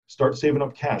start saving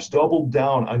up cash, double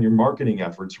down on your marketing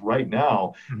efforts right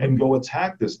now, and go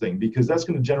attack this thing, because that's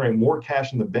going to generate more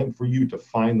cash in the bank for you to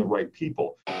find the right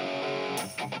people.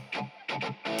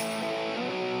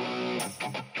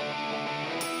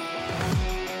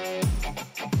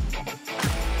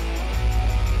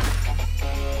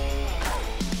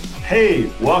 Hey,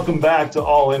 welcome back to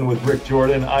All In with Rick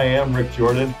Jordan. I am Rick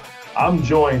Jordan. I'm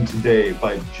joined today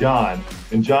by John.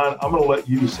 And John, I'm going to let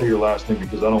you say your last name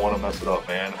because I don't want to mess it up,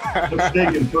 man. Let's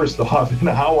dig in first off. And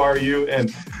how are you?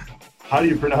 And how do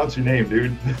you pronounce your name,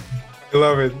 dude? I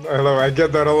love it. I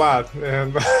get that a lot.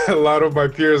 And a lot of my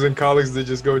peers and colleagues, they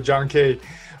just go John K.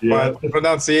 Yeah. But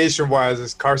pronunciation-wise,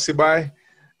 it's Karsibai.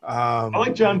 I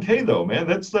like John K, though, man.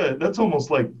 That's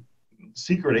almost like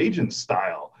secret agent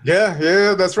style.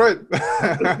 Yeah, that's right.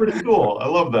 That's pretty cool. I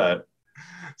love that.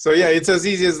 So yeah, it's as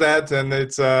easy as that, and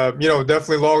it's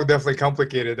definitely long, definitely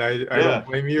complicated. I don't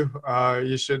blame you.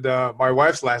 You should. My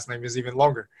wife's last name is even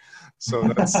longer, so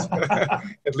that's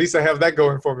at least I have that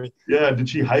going for me. Yeah, did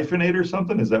she hyphenate or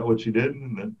something? Is that what she did?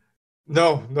 And then...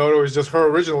 No, it was just her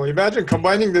original. Imagine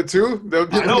combining the two. That would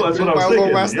be I know, that's what I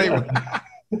was thinking.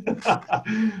 Last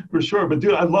name. For sure, but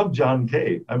dude, I love John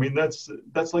K. I mean, that's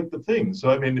like the thing.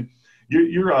 So I mean,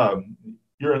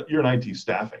 you're in IT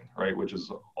staffing, right? Which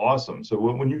is awesome. So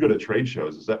when you go to trade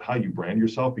shows, is that how you brand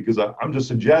yourself? Because I'm just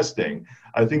suggesting,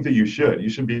 I think that you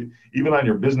should be, even on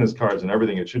your business cards and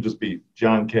everything, it should just be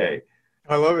John K.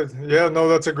 I love it. Yeah, no,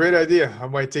 that's a great idea. I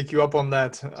might take you up on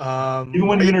that. Even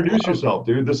when you introduce yourself,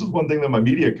 dude, this is one thing that my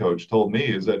media coach told me,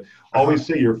 is that always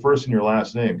say your first and your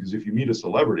last name. Because if you meet a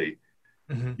celebrity,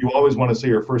 you always want to say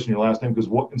your first and your last name, because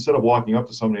instead of walking up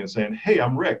to somebody and saying, "Hey,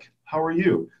 I'm Rick. How are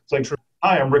you?" It's like,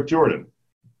 "Hi, I'm Rick Jordan.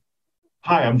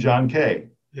 Hi, I'm John K."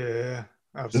 Yeah, Isn't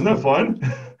absolutely. that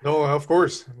fun? No, of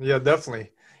course. Yeah,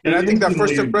 definitely. And I think that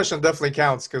first impression definitely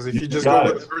counts, because if you just go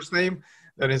with the first name,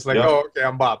 then it's like, oh, okay,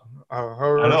 I'm Bob. I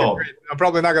know. Great. I'm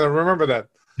probably not going to remember that.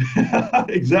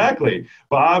 Exactly.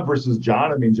 Bob versus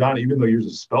John. I mean, John, even though yours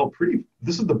is spelled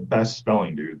this is the best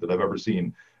spelling, dude, that I've ever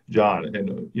seen, John.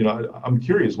 And, I'm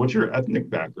curious, what's your ethnic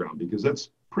background? Because that's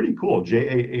pretty cool.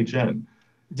 Jahn.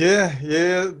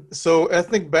 Yeah. So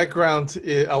ethnic background,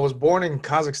 I was born in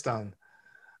Kazakhstan,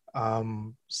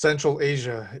 Central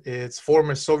Asia. It's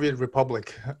former Soviet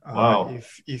Republic. Wow.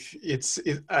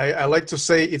 I like to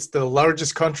say it's the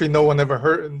largest country no one ever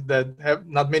heard,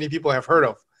 not many people have heard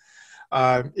of.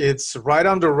 It's right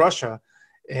under Russia,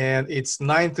 and it's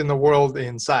ninth in the world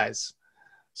in size.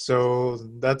 So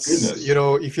that's,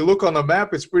 if you look on a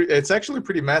map, it's actually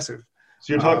pretty massive.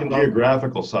 So you're talking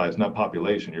geographical size, not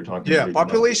population. You're talking. Yeah,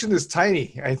 population is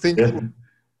tiny. I think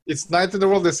it's ninth in the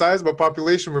world in size, but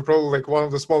population, we're probably like one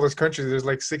of the smallest countries. There's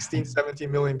like 16,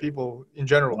 17 million people in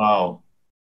general. Wow.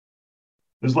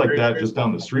 There's like that just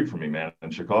down the street from me, man,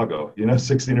 in Chicago.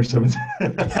 16 or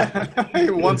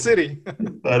 17. One city.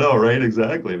 I know, right?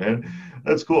 Exactly, man.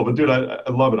 That's cool. But dude, I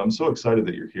love it. I'm so excited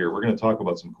that you're here. We're going to talk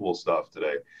about some cool stuff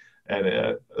today,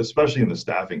 and especially in the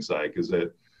staffing side, because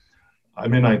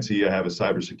I'm in IT. I have a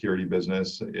cybersecurity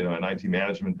business, an IT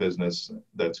management business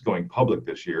that's going public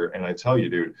this year. And I tell you,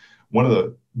 dude, one of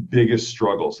the biggest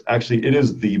struggles, actually, it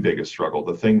is the biggest struggle,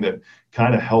 the thing that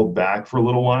kind of held back for a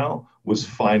little while, was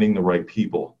finding the right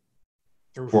people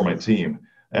for my team.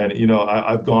 And,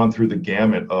 I've gone through the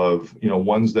gamut of,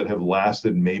 ones that have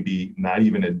lasted maybe not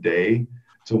even a day,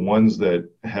 to ones that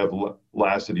have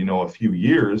lasted, a few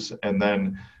years. And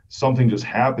then something just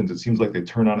happens. It seems like they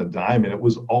turn on a dime, and it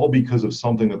was all because of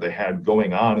something that they had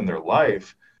going on in their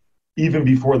life, even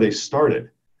before they started.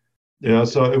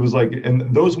 So it was like,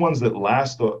 and those ones that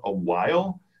last a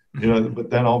while,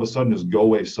 but then all of a sudden just go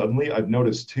away suddenly. I've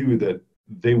noticed too that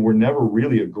they were never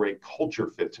really a great culture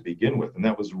fit to begin with. And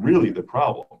that was really the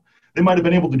problem. They might've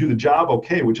been able to do the job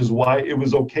okay, which is why it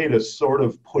was okay to sort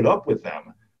of put up with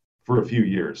them for a few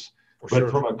years. But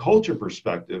from a culture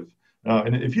perspective,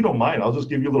 and if you don't mind, I'll just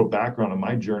give you a little background on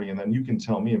my journey, and then you can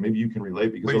tell me, and maybe you can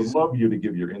relate, because I'd love you to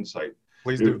give your insight.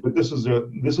 Please do. But this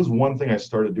is one thing I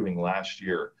started doing last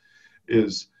year,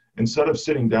 is instead of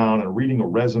sitting down and reading a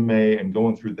resume and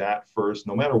going through that first,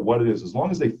 no matter what it is, as long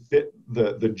as they fit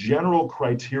the general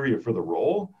criteria for the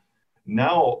role.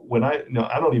 Now, I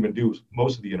don't even do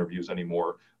most of the interviews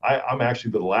anymore. I'm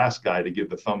actually the last guy to give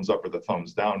the thumbs up or the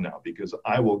thumbs down now, because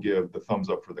I will give the thumbs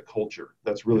up for the culture.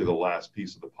 That's really the last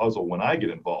piece of the puzzle when I get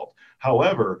involved.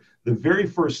 However, the very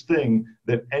first thing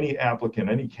that any applicant,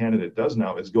 any candidate does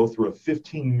now is go through a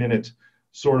 15-minute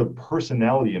sort of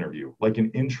personality interview, like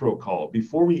an intro call,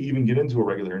 before we even get into a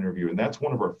regular interview. And that's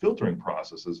one of our filtering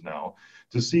processes now,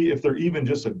 to see if they're even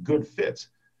just a good fit.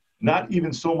 Not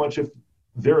even so much if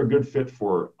they're a good fit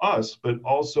for us, but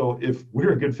also if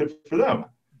we're a good fit for them.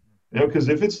 You know, because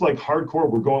if it's like hardcore,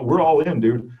 we're all in,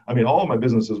 dude. I mean, all of my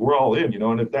businesses, we're all in, you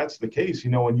know, and if that's the case, you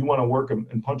know, and you want to work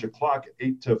and punch a clock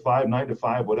 8 to 5, 9 to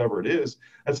 5, whatever it is,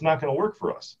 that's not going to work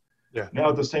for us. Yeah. Now,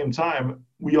 at the same time,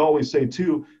 we always say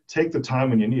too, take the time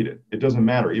when you need it. It doesn't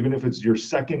matter. Even if it's your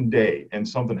second day and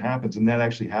something happens, and that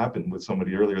actually happened with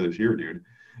somebody earlier this year, dude,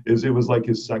 it was like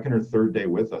his second or third day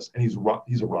with us, and he's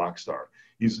a rock star.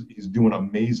 He's doing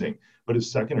amazing. But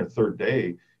his second or third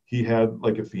day, he had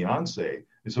like a fiance.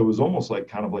 And so it was almost like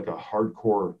kind of like a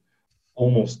hardcore,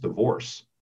 almost divorce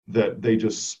that they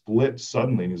just split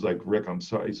suddenly. And he's like, Rick, I'm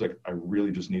sorry. He's like, I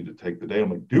really just need to take the day. I'm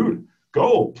like, dude,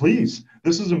 go, please.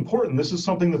 This is important. This is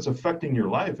something that's affecting your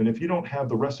life. And if you don't have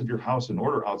the rest of your house in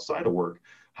order outside of work,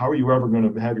 how are you ever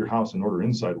going to have your house in order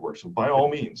inside work? So by all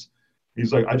means,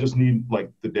 he's like, I just need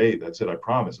like the day. That's it. I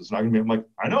promise. It's not going to be. I'm like,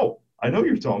 I know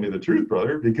you're telling me the truth,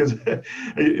 brother, because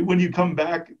when you come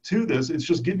back to this, it's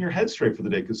just getting your head straight for the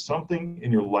day because something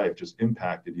in your life just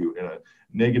impacted you in a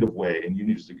negative way and you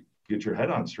need to get your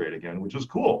head on straight again, which is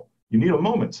cool. You need a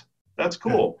moment. That's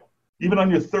cool. Yeah. Even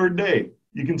on your third day,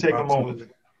 you can take Absolutely.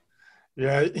 A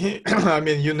moment. Yeah, I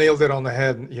mean, you nailed it on the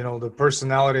head. You know, the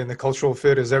personality and the cultural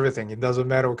fit is everything. It doesn't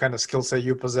matter what kind of skill set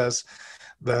you possess,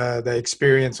 the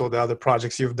experience or the other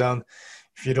projects you've done.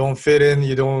 If you don't fit in,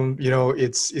 you don't, you know,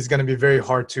 it's going to be very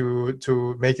hard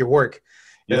to make it work.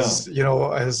 Yeah. As, you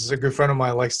know, as a good friend of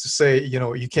mine likes to say, you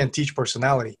know, you can't teach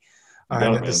personality.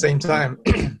 And at the same time,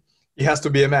 it has to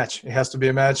be a match. It has to be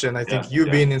a match. And I think you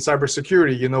being in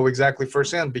cybersecurity, you know exactly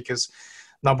firsthand because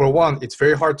number one, it's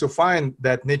very hard to find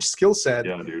that niche skill set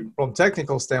from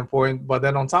technical standpoint. But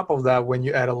then on top of that, when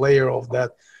you add a layer of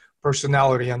that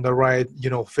personality and the right,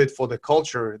 you know, fit for the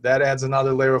culture, that adds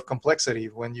another layer of complexity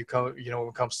when you come, you know, when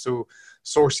it comes to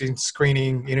sourcing,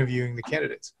 screening, interviewing the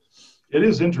candidates. It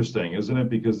is interesting, isn't it?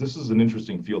 Because this is an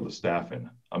interesting field to staff in.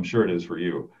 I'm sure it is for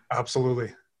you.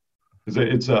 Absolutely. Because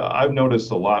it's I've noticed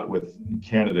a lot with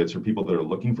candidates or people that are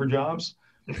looking for jobs.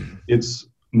 It's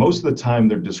most of the time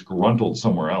they're disgruntled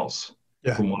somewhere else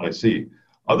from what I see.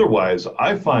 Otherwise,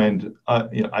 I find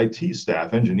IT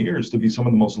staff, engineers, to be some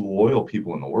of the most loyal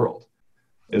people in the world.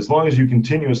 As long as you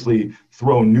continuously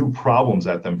throw new problems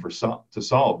at them to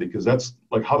solve, because that's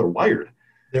like how they're wired.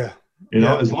 Yeah. You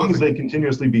know, as long as they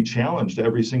continuously be challenged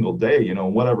every single day, you know,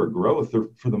 whatever growth, they're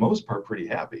for the most part pretty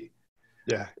happy.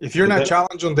 Yeah. If you're not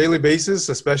challenged on a daily basis,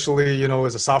 especially, you know,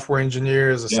 as a software engineer,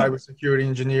 as a cybersecurity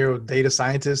engineer or data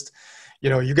scientist, you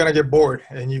know, you're going to get bored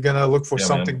and you're going to look for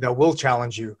something that will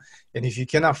challenge you. And if you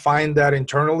cannot find that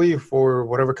internally for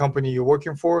whatever company you're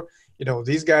working for, you know,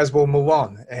 these guys will move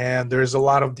on. And there's a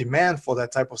lot of demand for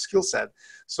that type of skill set.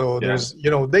 So there's,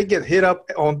 you know, they get hit up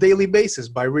on a daily basis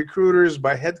by recruiters,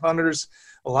 by headhunters,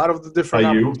 a lot of the different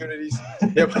opportunities.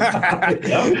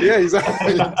 Yeah,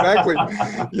 exactly.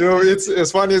 You know, it's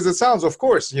as funny as it sounds, of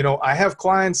course. You know, I have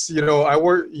clients, you know,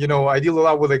 I deal a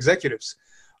lot with executives.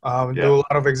 Do a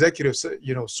lot of executives,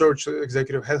 you know, search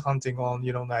executive headhunting on,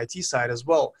 you know, on the IT side as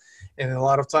well. And a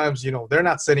lot of times, you know, they're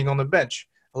not sitting on the bench.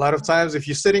 A lot of times, if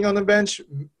you're sitting on the bench,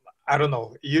 I don't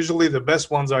know, usually the best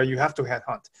ones are you have to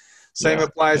headhunt. Same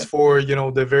applies for, you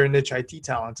know, the very niche IT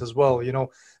talent as well. You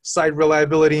know, site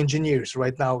reliability engineers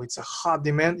right now, it's a hot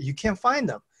demand. You can't find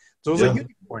them. Those are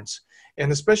unicorns.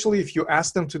 And especially if you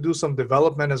ask them to do some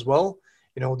development as well,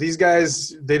 you know, these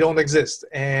guys, they don't exist.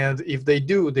 And if they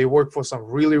do, they work for some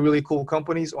really, really cool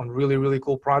companies on really, really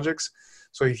cool projects.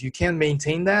 So if you can't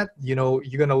maintain that, you know,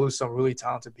 you're going to lose some really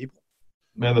talented people.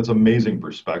 Man, that's amazing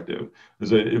perspective.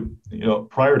 Because, you know,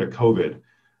 prior to COVID,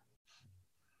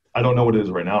 I don't know what it is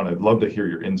right now, and I'd love to hear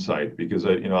your insight because,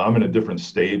 you know, I'm in a different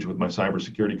stage with my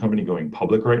cybersecurity company going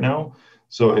public right now.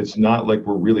 So it's not like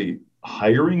we're really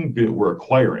hiring, but we're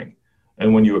acquiring.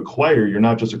 And when you acquire, you're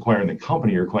not just acquiring the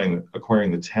company, you're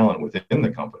acquiring the talent within the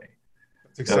company.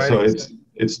 That's exciting. So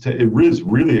it is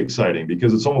really exciting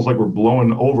because it's almost like we're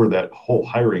blowing over that whole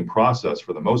hiring process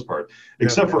for the most part,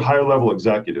 except for higher level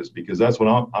executives, because that's what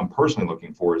I'm personally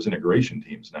looking for is integration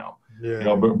teams now. You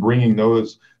know, but bringing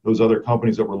those other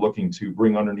companies that we're looking to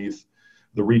bring underneath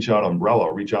the Reach Out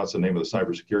umbrella. Reach Out's the name of the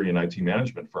cybersecurity and IT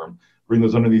management firm. Bring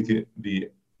those underneath the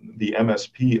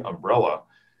MSP umbrella.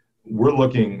 We're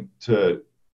looking to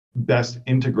best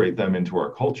integrate them into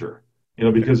our culture, you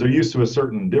know, because they're used to a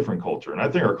certain different culture. And I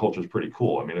think our culture is pretty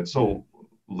cool. I mean, it's so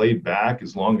laid back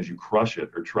as long as you crush it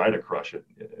or try to crush it.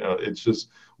 It's just,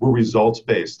 we're results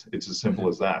based. It's as simple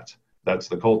as that. That's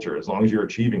the culture. As long as you're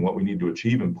achieving what we need to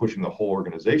achieve and pushing the whole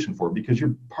organization forward, because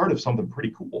you're part of something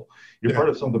pretty cool. You're part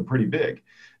of something pretty big.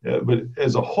 But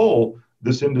as a whole,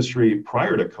 this industry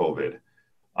prior to COVID,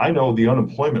 I know the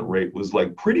unemployment rate was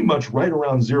like pretty much right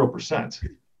around 0%.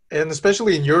 And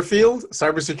especially in your field,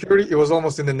 cybersecurity, it was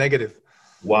almost in the negative.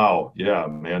 Wow. Yeah,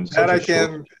 man. That Such a I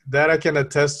short. can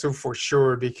attest to for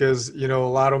sure, because you know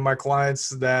a lot of my clients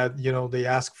that you know they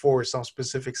ask for some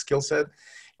specific skill set,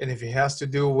 and if it has to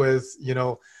do with you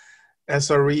know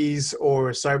SREs or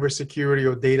cybersecurity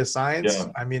or data science,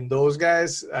 Yeah. I mean those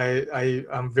guys,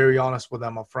 I'm very honest with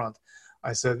them up front.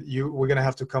 I said we're gonna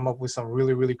have to come up with some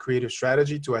really creative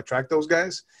strategy to attract those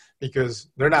guys, because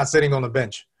they're not sitting on the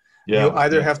bench. You Yeah.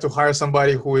 either Yeah. have to hire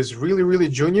somebody who is really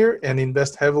junior and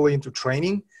invest heavily into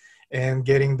training and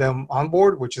getting them on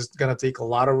board, which is going to take a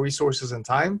lot of resources and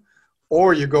time,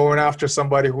 or you're going after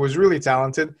somebody who is really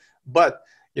talented, but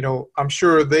you know, I'm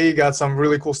sure they got some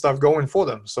really cool stuff going for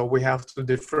them. So we have to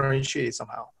differentiate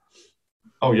somehow.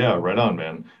 Oh, yeah. Right on,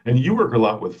 man. And you work a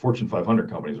lot with Fortune 500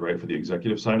 companies, right? For the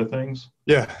executive side of things.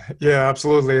 Yeah, yeah,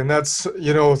 absolutely. And that's,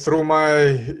 you know,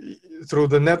 through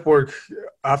the network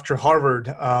after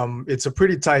Harvard, it's a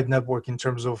pretty tight network in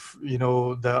terms of, you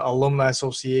know, the alumni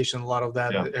association, a lot of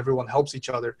that, Yeah. everyone helps each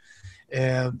other.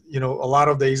 And, you know, a lot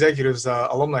of the executives,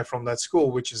 alumni from that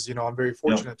school, which is, you know, I'm very Yeah.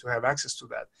 fortunate to have access to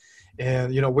that.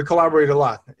 And, you know, we collaborate a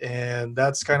lot, and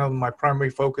that's kind of my primary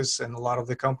focus in a lot of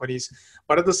the companies.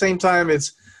 But at the same time,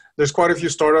 there's quite a few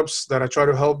startups that I try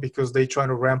to help because they try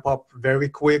to ramp up very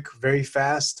quick, very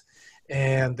fast,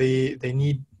 and they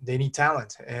need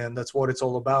talent, and that's what it's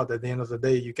all about. At the end of the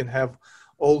day, you can have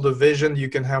all the vision, you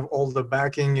can have all the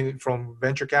backing from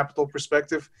venture capital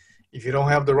perspective. If you don't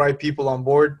have the right people on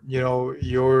board, you know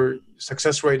your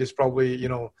success rate is probably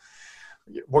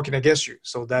working against you.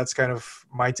 So that's kind of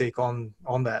my take on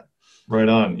that. Right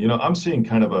on. I'm seeing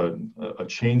kind of a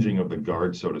changing of the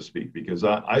guard, so to speak, because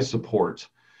I support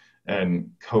and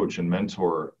coach and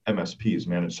mentor MSPs,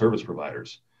 managed service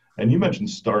providers. And you mentioned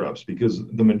startups because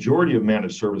the majority of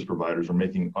managed service providers are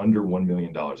making under $1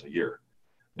 million a year,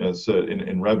 so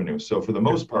in revenue. So for the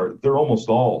Yeah. most part, they're almost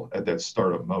all at that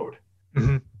startup mode.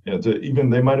 Hmm. Even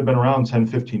they might have been around 10,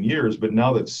 15 years, but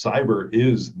now that cyber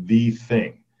is the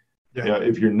thing, Yeah,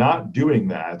 if you're not doing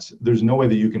that, there's no way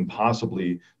that you can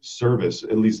possibly service,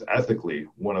 at least ethically,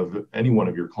 any one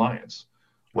of your clients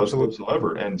absolutely.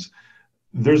 whatsoever. And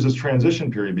there's this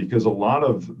transition period because a lot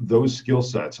of those skill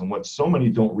sets and what so many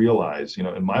don't realize,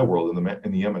 in my world, in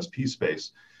the MSP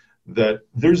space, that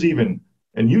there's even,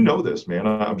 and you know this, man,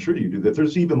 I'm sure you do, that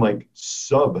there's even like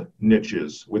sub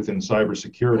niches within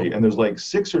cybersecurity, and there's like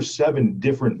 6 or 7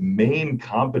 different main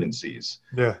competencies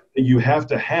Yeah. that you have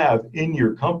to have in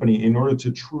your company in order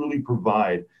to truly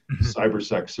provide Mhm.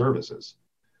 cybersec services.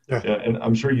 Yeah. And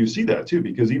I'm sure you see that too,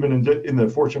 because even in the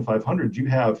Fortune 500,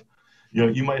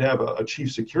 you might have a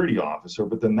chief security officer,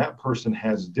 but then that person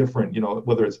has different,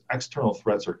 whether it's external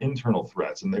threats or internal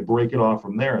threats, and they break it off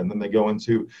from there. And then they go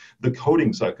into the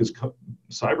coding side, because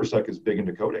cybersec is big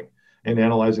into coding and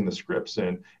analyzing the scripts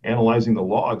and analyzing the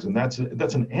logs. And that's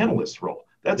an analyst role.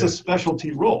 That's a Yeah.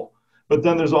 specialty role. But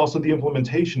then there's also the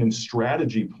implementation and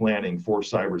strategy planning for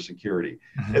cybersecurity.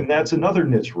 Mhm. And that's another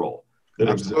niche role that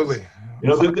exists. Absolutely.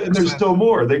 And there's 100%. still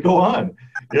more. They go on.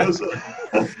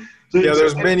 So, Yeah, so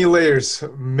there's many layers,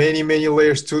 many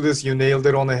layers to this. You nailed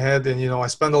it on the head. And I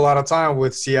spend a lot of time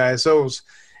with CISOs,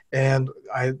 and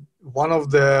one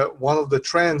of the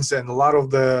trends, and a lot of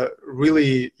the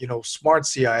really smart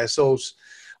CISOs,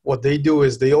 what they do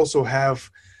is they also have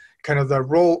kind of that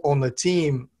role on the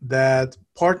team that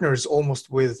partners almost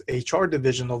with HR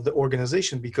division of the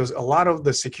organization, because a lot of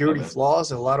the security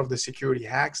flaws, a lot of the security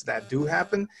hacks that do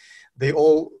happen, they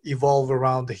all evolve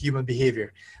around the human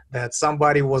behavior, that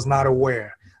somebody was not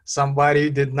aware, somebody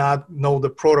did not know the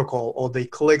protocol, or they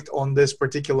clicked on this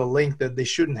particular link that they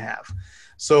shouldn't have.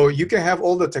 So you can have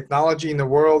all the technology in the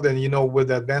world, and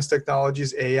with advanced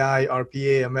technologies, AI,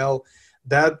 RPA, ML,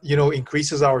 that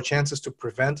increases our chances to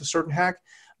prevent a certain hack.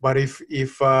 But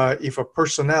if a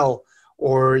personnel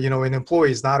or an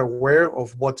employee is not aware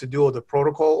of what to do, or the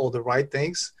protocol, or the right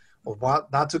things, or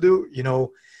what not to do,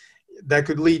 that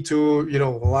could lead to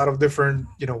a lot of different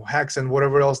hacks and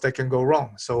whatever else that can go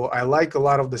wrong. So I like a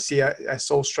lot of the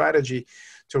CISO strategy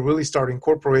to really start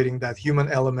incorporating that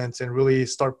human element and really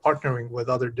start partnering with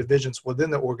other divisions within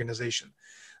the organization.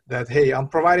 That, hey, I'm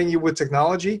providing you with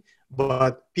technology,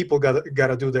 but people got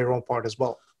to do their own part as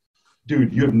well.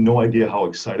 Dude, you have no idea how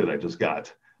excited I just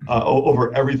got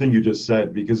over everything you just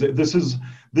said, because this is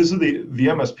the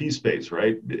MSP space,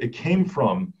 right? It came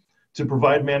from, to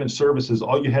provide managed services,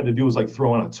 all you had to do was like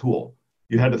throw on a tool.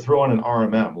 You had to throw on an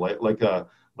RMM, like a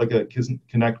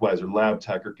ConnectWise or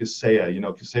LabTech or Kaseya.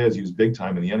 Kaseya is used big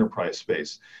time in the enterprise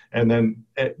space. And then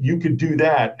you could do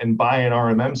that and buy an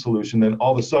RMM solution. Then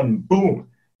all of a sudden, boom,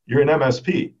 you're an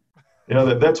MSP.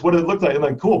 That's what it looked like. And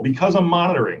like, cool, because I'm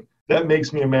monitoring, that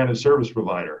makes me a managed service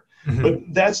provider. But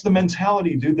that's the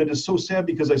mentality, dude, that is so sad,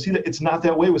 because I see that it's not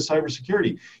that way with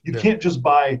cybersecurity. You can't just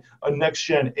buy a next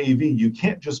gen AV. You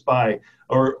can't just buy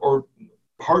or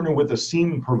partner with a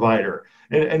SIEM provider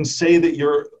and say that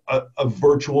you're a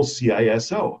virtual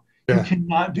CISO. You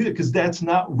cannot do that, because that's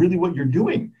not really what you're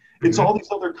doing. It's all these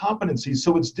other competencies.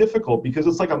 So it's difficult because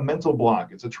it's like a mental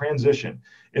block. It's a transition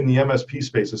in the MSP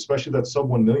space, especially that sub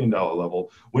 $1 million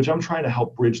level, which I'm trying to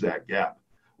help bridge that gap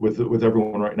with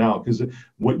everyone right now. Because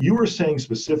what you were saying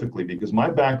specifically, because my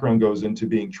background goes into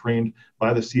being trained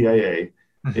by the CIA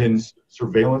in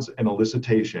surveillance and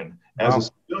elicitation as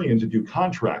a civilian to do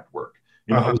contract work.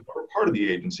 You know, I was never part of the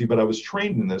agency, but I was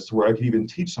trained in this to where I could even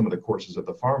teach some of the courses at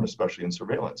the farm, especially in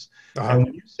surveillance. And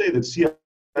when you say that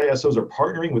CISOs are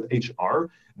partnering with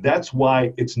HR, that's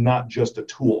why it's not just a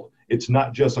tool. It's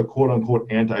not just a quote unquote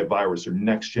antivirus or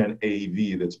next gen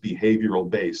AV that's behavioral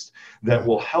based that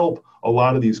will help a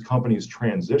lot of these companies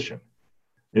transition.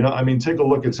 You know, I mean, take a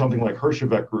look at something like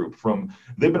Hershevek Group.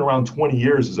 They've been around 20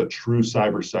 years as a true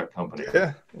cybersec company.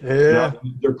 You know,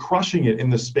 they're crushing it in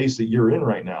the space that you're in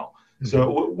right now.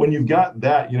 So when you've got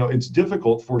that, you know, it's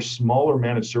difficult for smaller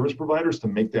managed service providers to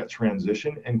make that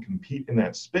transition and compete in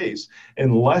that space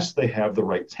unless they have the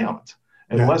right talent,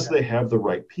 unless they have the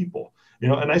right people. You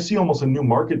know, and I see almost a new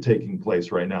market taking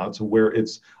place right now to where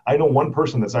I know one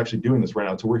person that's actually doing this right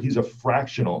now to where he's a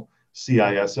fractional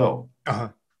CISO.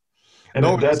 And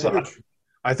no, that's huge.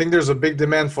 I think there's a big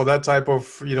demand for that type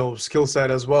of, you know, skill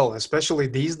set as well, especially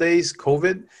these days,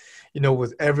 COVID. You know,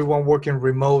 with everyone working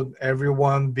remote,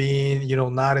 everyone being, you know,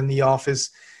 not in the office,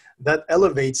 that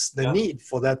elevates the need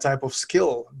for that type of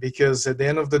skill, because at the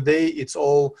end of the day, it's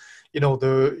all, you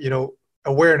know,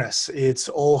 awareness. It's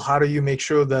all, how do you make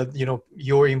sure that, you know,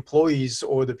 your employees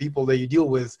or the people that you deal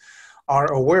with are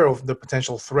aware of the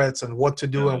potential threats and what to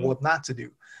do and what not to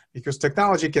do, because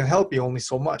technology can help you only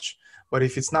so much. But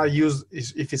if it's not used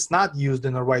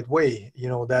in the right way, you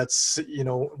know, that's, you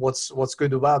know, what's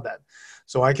good about that.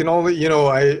 So I can only, you know,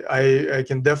 I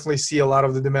can definitely see a lot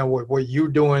of the demand what you're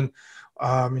doing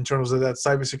in terms of that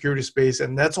cybersecurity space,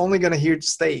 and that's only going to here to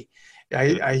stay.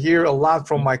 I hear a lot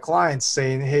from my clients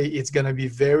saying, hey, it's going to be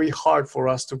very hard for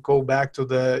us to go back to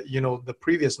the, you know, the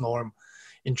previous norm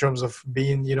in terms of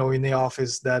being, you know, in the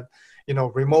office. That, you know,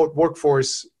 remote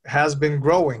workforce has been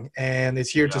growing and it's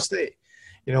here to stay.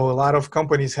 You know, a lot of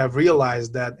companies have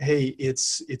realized that, hey,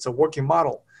 it's a working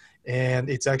model. And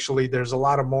it's actually, there's a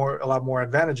lot more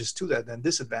advantages to that than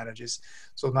disadvantages.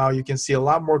 So now you can see a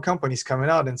lot more companies coming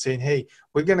out and saying, hey,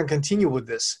 we're going to continue with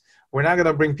this. We're not going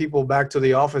to bring people back to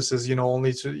the offices, you know,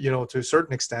 only to, you know, to a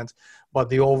certain extent, but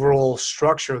the overall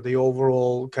structure, the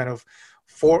overall kind of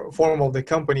form of the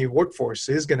company workforce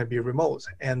is going to be remote.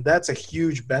 And that's a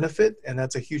huge benefit. And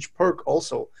that's a huge perk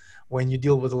also when you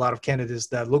deal with a lot of candidates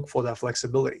that look for that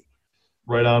flexibility.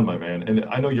 Right on, my man. And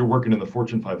I know you're working in the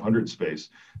Fortune 500 space.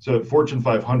 So Fortune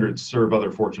 500s serve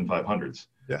other Fortune 500s.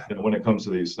 You know, when it comes to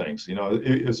these things, you know,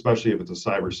 especially if it's a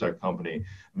cybersec company,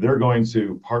 they're going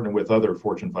to partner with other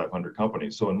Fortune 500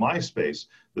 companies. So in my space,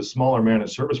 the smaller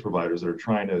managed service providers that are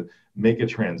trying to make a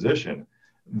transition,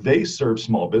 they serve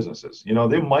small businesses. You know,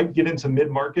 they might get into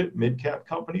mid-market, mid-cap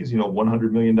companies, you know,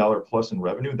 $100 million plus in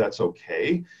revenue. That's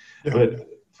okay. But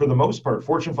for the most part,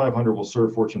 Fortune 500 will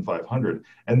serve Fortune 500.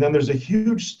 And then there's a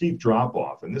huge steep drop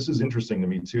off. And this is interesting to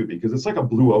me too, because it's like a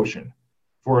blue ocean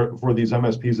for these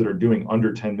MSPs that are doing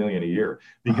under 10 million a year,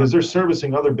 because they're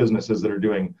servicing other businesses that are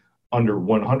doing under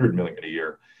 100 million a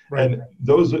year. And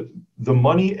the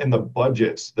money and the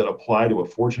budgets that apply to a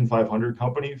Fortune 500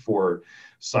 company for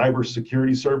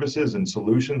cybersecurity services and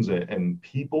solutions and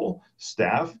people,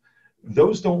 staff,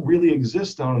 those don't really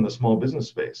exist down in the small business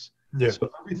space. So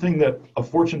everything that a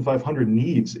Fortune 500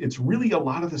 needs, it's really a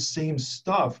lot of the same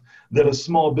stuff that a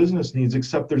small business needs,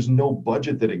 except there's no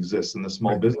budget that exists in the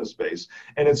small business space.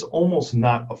 And it's almost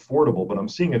not affordable. But I'm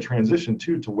seeing a transition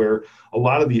too, to where a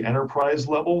lot of the enterprise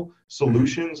level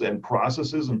solutions and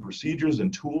processes and procedures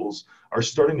and tools are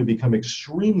starting to become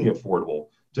extremely affordable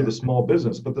to the small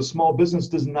business, but the small business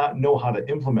does not know how to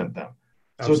implement them.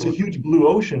 So it's a huge blue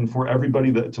ocean for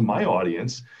everybody to my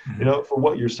audience, you know, for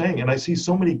what you're saying. And I see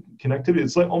so many connectivity.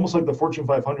 It's like almost like the Fortune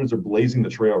 500s are blazing the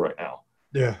trail right now.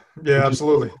 Yeah,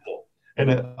 absolutely. So cool.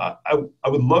 And I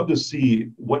would love to see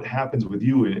what happens with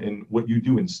you and what you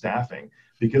do in staffing,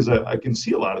 because I can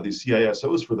see a lot of these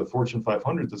CISOs for the Fortune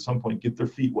 500s at some point get their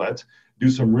feet wet, do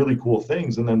some really cool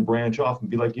things, and then branch off and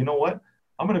be like, you know what,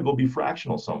 I'm going to go be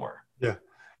fractional somewhere.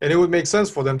 And it would make sense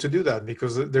for them to do that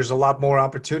because there's a lot more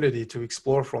opportunity to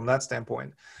explore from that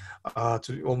standpoint,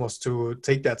 to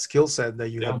take that skill set that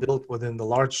you have built within the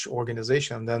large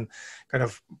organization. And then kind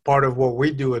of part of what we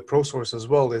do at ProSource as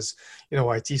well is,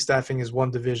 IT staffing is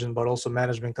one division, but also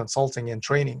management consulting and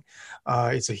training.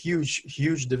 It's a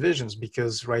huge divisions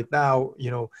because right now,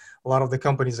 a lot of the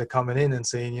companies are coming in and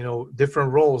saying,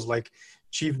 different roles like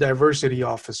chief diversity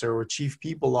officer or chief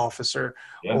people officer,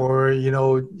 or,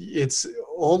 it's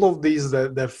all of these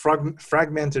that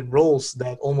fragmented roles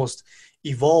that almost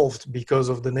evolved because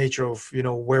of the nature of,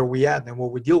 where we at and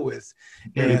what we deal with.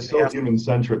 Dude, and it's so human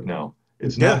centric now.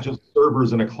 It's not just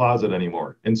servers in a closet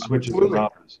anymore and switches and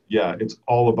routers. Yeah, it's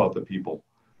all about the people.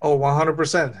 Oh,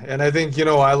 100%. And I think,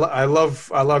 I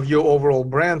love your overall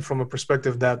brand from a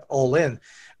perspective that all in,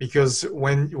 because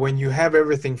when you have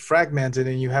everything fragmented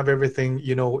and you have everything,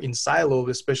 in silo,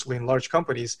 especially in large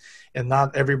companies, and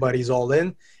not everybody's all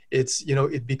in, it's,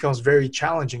 it becomes very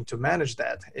challenging to manage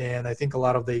that. And I think a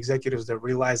lot of the executives, they're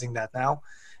realizing that now.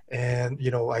 And,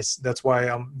 that's why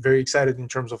I'm very excited in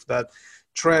terms of that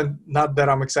trend. Not that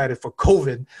I'm excited for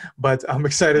COVID, but I'm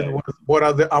excited what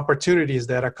are the opportunities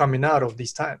that are coming out of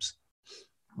these times.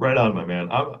 Right on, my man.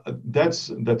 That's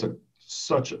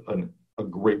such a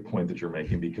great point that you're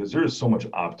making, because there is so much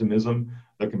optimism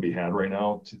that can be had right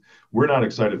now. We're not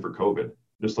excited for COVID,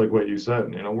 just like what you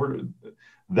said.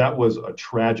 That was a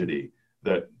tragedy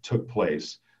that took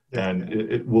place, and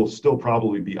it will still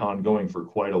probably be ongoing for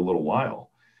quite a little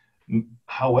while.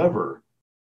 However,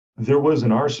 there was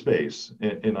in our space,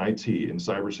 in IT, in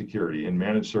cybersecurity, in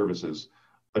managed services,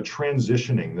 a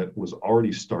transitioning that was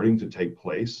already starting to take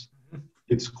place.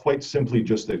 It's quite simply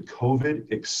just that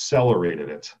COVID accelerated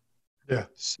it. Yeah.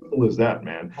 Simple as that,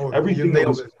 man. Everything that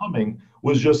was coming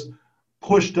was just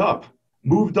pushed up,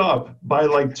 moved up by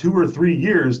like 2 or 3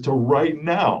 years to right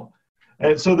now.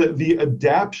 And so that the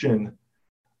adaption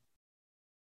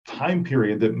time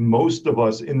period that most of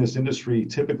us in this industry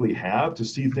typically have to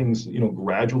see things,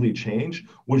 gradually change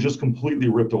was just completely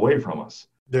ripped away from us.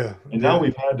 Yeah. And now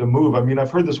we've had to move. I mean,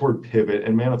 I've heard this word pivot,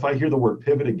 and man, if I hear the word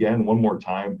pivot again one more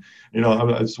time,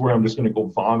 I swear I'm just going to go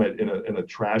vomit in a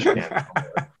trash can.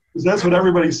 Because that's what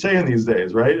everybody's saying these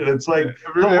days, right? And it's like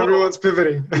everyone's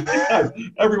pivoting.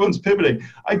 Everyone's pivoting.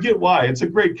 I get why. It's a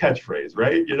great catchphrase,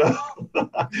 right?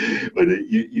 But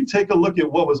you take a look at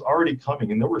what was already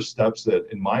coming, and there were steps that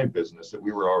in my business that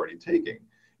we were already taking.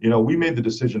 We made the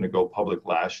decision to go public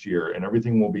last year, and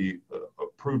everything will be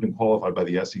approved and qualified by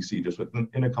the SEC just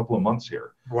in a couple of months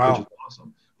here. Wow. Which is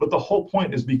awesome. But the whole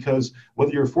point is because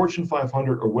whether you're a Fortune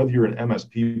 500 or whether you're an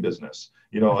MSP business,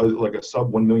 like a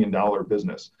sub $1 million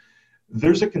business,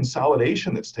 there's a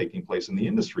consolidation that's taking place in the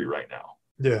industry right now.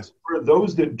 Yeah. So for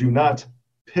those that do not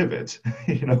pivot,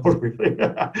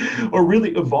 or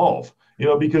really evolve,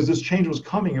 because this change was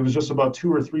coming, it was just about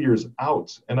 2 or 3 years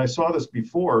out. And I saw this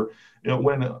before,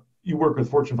 when you work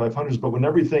with Fortune 500s, but when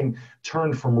everything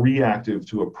turned from reactive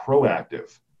to a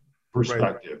proactive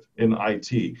perspective in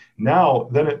IT. Now,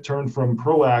 then it turned from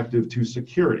proactive to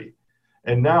security.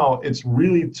 And now it's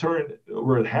really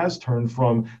it has turned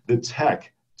from the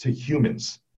tech to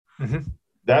humans. Mm-hmm.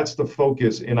 That's the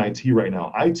focus in IT right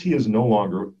now. IT is no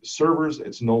longer servers.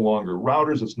 It's no longer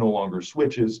routers. It's no longer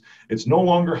switches. It's no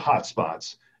longer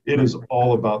hotspots. It is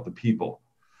all about the people.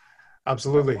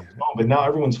 Absolutely. But now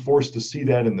everyone's forced to see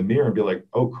that in the mirror and be like,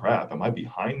 oh crap, am I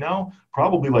behind now?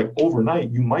 Probably like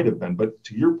overnight you might have been, but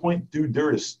to your point, dude,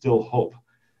 there is still hope.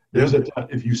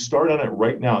 If you start on it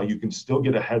right now, you can still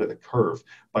get ahead of the curve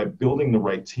by building the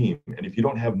right team. And if you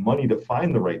don't have money to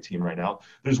find the right team right now,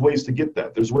 there's ways to get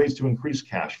that. There's ways to increase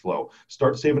cash flow.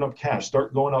 Start saving up cash.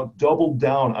 Start going out, double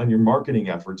down on your marketing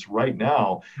efforts right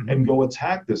now, and go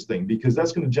attack this thing, because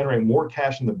that's going to generate more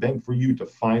cash in the bank for you to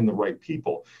find the right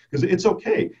people. Because it's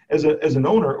okay as an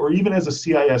owner, or even as a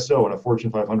CISO in a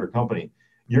Fortune 500 company,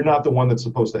 you're not the one that's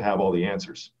supposed to have all the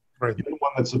answers. Right. You're the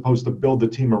one that's supposed to build the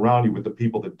team around you with the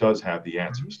people that does have the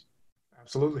answers.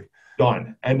 Absolutely.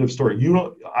 Done. End of story.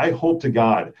 I hope to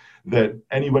God that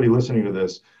anybody listening to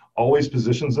this always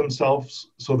positions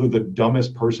themselves so they're the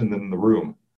dumbest person in the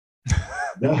room.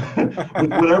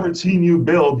 With whatever team you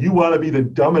build, you want to be the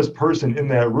dumbest person in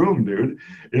that room, dude.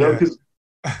 Because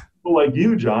people like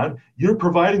you, John, you're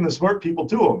providing the smart people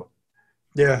to them.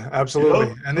 Yeah,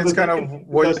 absolutely. And it's kind of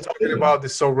what you're talking about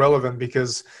is so relevant,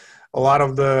 because a lot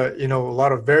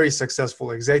of very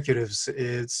successful executives,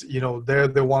 it's, they're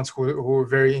the ones who are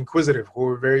very inquisitive, who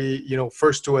are very,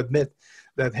 first to admit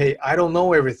that, hey, I don't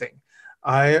know everything.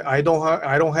 I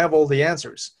don't have all the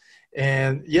answers.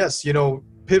 And yes,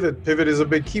 pivot is a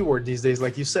big keyword these days,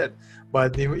 like you said.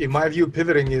 But in my view,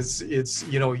 pivoting is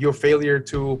your failure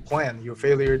to plan, your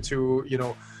failure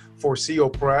to, foresee or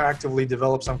proactively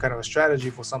develop some kind of a strategy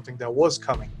for something that was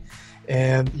coming.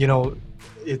 And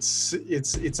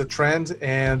it's a trend,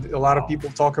 and a lot of people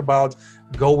talk about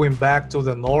going back to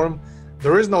the norm.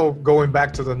 There is no going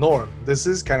back to the norm. This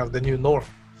is kind of the new norm.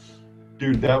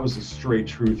 Dude, that was the straight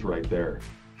truth right there.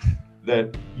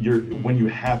 That when you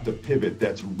have to pivot,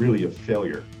 that's really a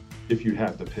failure if you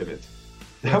have to pivot.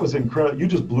 That was incredible. You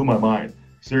just blew my mind.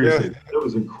 Seriously, That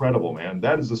was incredible, man.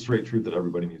 That is the straight truth that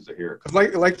everybody needs to hear.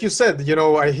 Like you said,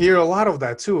 I hear a lot of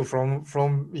that too from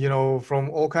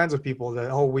all kinds of people that,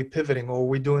 oh, we're pivoting, or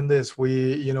we're doing this,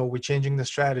 we're changing the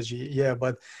strategy. Yeah,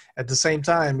 but at the same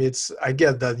time, I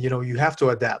get that, you have to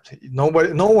adapt. No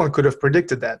one could have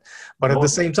predicted that. But at the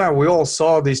same time, we all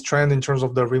saw this trend in terms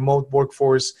of the remote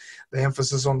workforce, the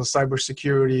emphasis on the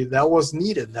cybersecurity. That was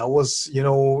needed. That was,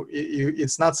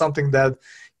 it's not something that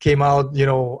came out,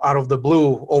 out of the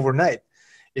blue overnight.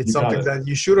 It's something that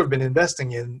you should have been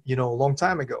investing in, a long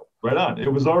time ago. Right on.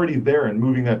 It was already there and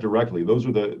moving that directly. Those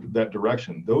were that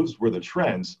direction. Those were the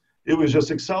trends. It was just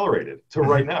accelerated to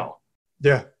right now.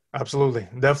 Yeah, absolutely.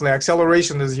 Definitely.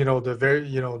 Acceleration is,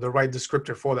 the right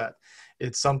descriptor for that.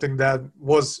 It's something that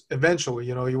was eventually,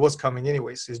 it was coming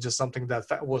anyways. It's just something that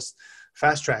was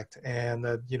fast tracked and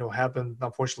that, happened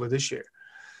unfortunately this year.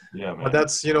 Yeah, man. But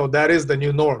that's, that is the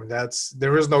new norm.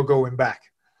 There is no going back.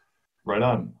 Right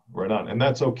on. And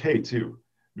that's okay too,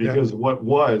 because what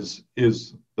was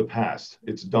is the past.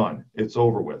 It's done. It's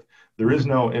over with. There is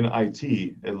no, in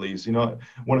IT at least,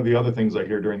 one of the other things I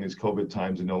hear during these COVID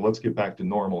times, let's get back to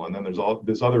normal. And then there's all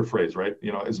this other phrase, right?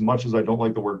 As much as I don't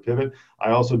like the word pivot,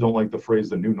 I also don't like the phrase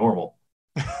the new normal.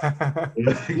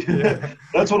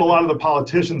 That's what a lot of the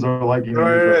politicians are like.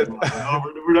 Right.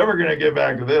 We're never going to get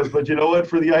back to this. But you know what?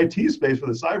 For the IT space, for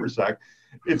the cybersec,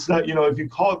 it's not. If you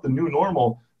call it the new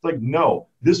normal, it's like, no.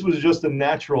 This was just a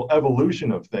natural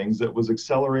evolution of things that was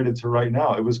accelerated to right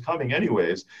now. It was coming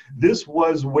anyways. This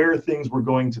was where things were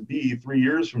going to be 3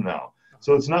 years from now.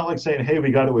 So it's not like saying, hey,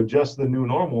 we got to adjust the new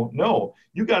normal. No,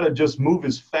 you got to just move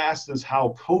as fast as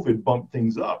how COVID bumped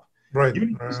things up. Right. You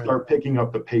need to start picking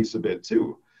up the pace a bit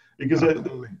too, because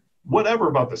whatever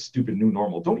about the stupid new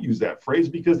normal, don't use that phrase,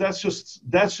 because that's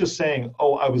just saying,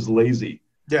 oh, I was lazy.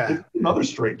 Yeah. It's another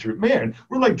straight truth, man.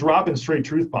 We're like dropping straight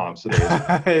truth bombs today.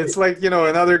 It's like,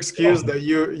 another excuse that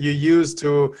you use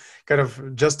to kind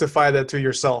of justify that to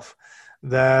yourself,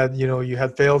 that, you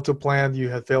had failed to plan, you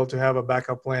had failed to have a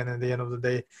backup plan at the end of the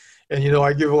day. And,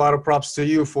 I give a lot of props to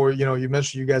you for, you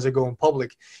mentioned you guys are going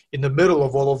public in the middle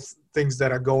of all of things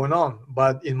that are going on.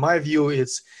 But in my view,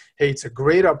 it's a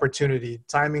great opportunity.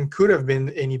 Timing could have been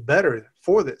any better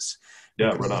for this.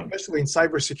 Yeah, right on. Especially in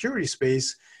cybersecurity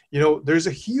space, there's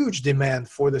a huge demand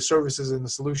for the services and the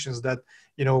solutions that,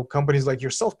 companies like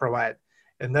yourself provide.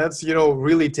 And that's,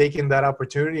 really taking that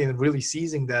opportunity and really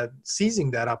seizing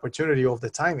that opportunity of the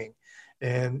timing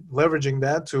and leveraging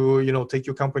that to, take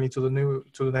your company to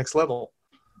the next level.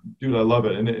 Dude, I love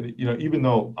it. And, even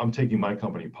though I'm taking my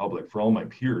company public, for all my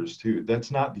peers too,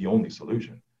 that's not the only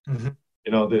solution.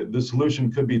 Mm-hmm. The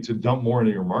solution could be to dump more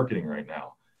into your marketing right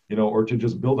now, or to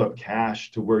just build up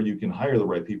cash to where you can hire the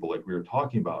right people like we were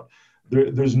talking about.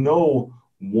 There's no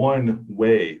one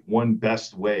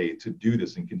best way to do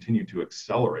this and continue to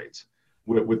accelerate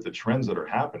with the trends that are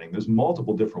happening. There's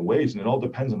multiple different ways, and it all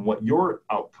depends on what your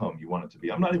outcome you want it to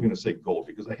be. I'm not even going to say goal,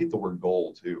 because I hate the word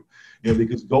goal too,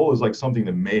 because goal is like something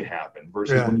that may happen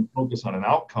versus when you focus on an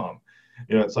outcome,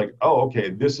 it's like, oh, okay,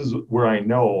 this is where I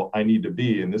know I need to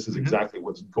be, and this is exactly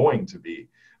what's going to be,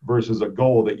 versus a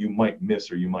goal that you might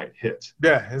miss or you might hit.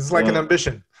 Yeah, it's like an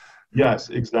ambition. Yes,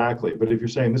 exactly. But if you're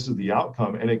saying this is the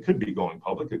outcome, and it could be going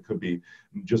public, it could be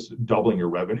just doubling your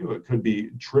revenue, it could be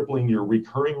tripling your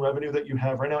recurring revenue that you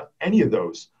have right now. Any of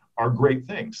those are great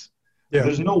things. Yeah.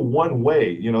 There's no one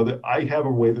way, that I have a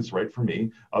way that's right for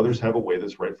me. Others have a way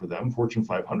that's right for them. Fortune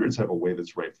 500s have a way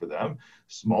that's right for them.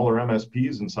 Smaller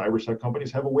MSPs and cybersec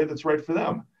companies have a way that's right for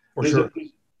them. There's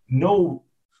no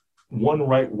one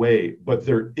right way, but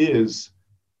there is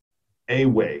a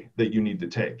way that you need to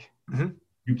take. Mm-hmm.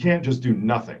 You can't just do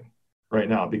nothing right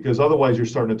now, because otherwise you're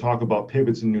starting to talk about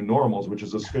pivots and new normals, which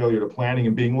is a failure to planning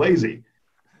and being lazy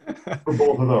for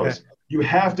both of those. You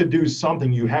have to do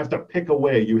something. You have to pick a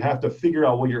way. You have to figure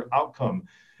out what your outcome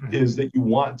is that you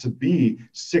want to be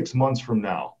 6 months from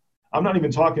now. I'm not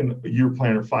even talking a year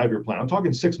plan or 5-year plan. I'm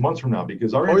talking 6 months from now,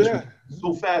 because our industry is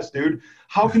so fast, dude.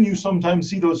 How can you sometimes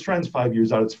see those trends 5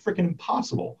 years out? It's freaking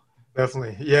impossible.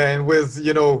 Definitely. Yeah. And with,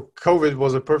 COVID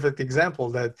was a perfect example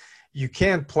that you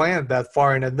can't plan that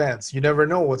far in advance. You never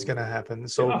know what's going to happen.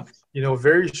 So,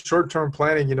 very short-term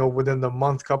planning, within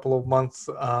the couple of months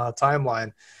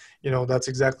timeline, that's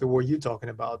exactly what you're talking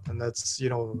about. And that's,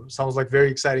 sounds like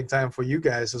very exciting time for you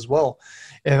guys as well.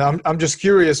 And I'm just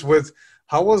curious with,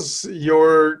 how was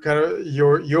your kind of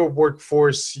your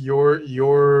workforce,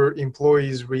 your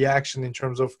employees' reaction in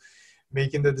terms of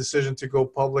making the decision to go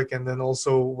public, and then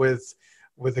also with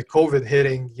the COVID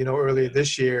hitting, earlier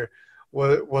this year,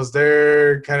 was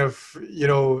there kind of,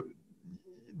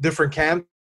 different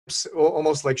camps,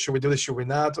 almost like, should we do this, should we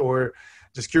not? Or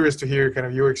just curious to hear kind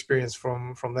of your experience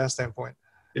from that standpoint.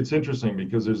 It's interesting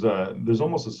because there's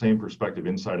almost the same perspective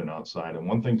inside and outside. And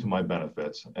one thing to my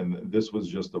benefits, and this was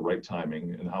just the right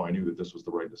timing and how I knew that this was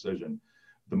the right decision.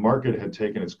 The market had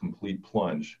taken its complete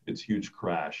plunge, its huge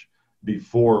crash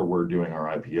before we're doing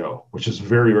our IPO, which is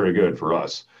very, very good for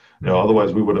us.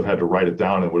 Otherwise we would have had to write it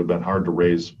down. It would have been hard to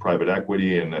raise private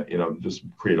equity and, just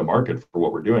create a market for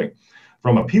what we're doing.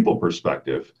 From a people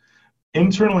perspective,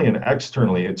 internally and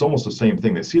externally, it's almost the same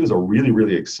thing. They see it as a really,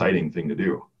 really exciting thing to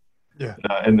do. Yeah.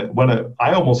 And when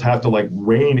I almost have to like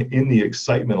rein in the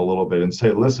excitement a little bit and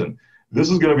say, listen, this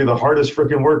is going to be the hardest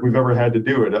freaking work we've ever had to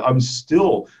do. And I'm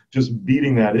still just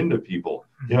beating that into people,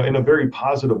 in a very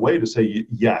positive way, to say,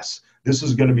 yes, this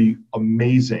is going to be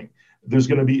amazing. There's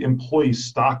going to be employee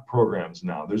stock programs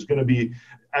now. There's going to be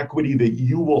equity that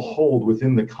you will hold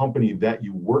within the company that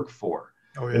you work for.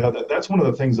 Oh, yeah. That's one of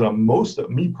the things that I'm most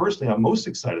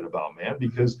excited about, man,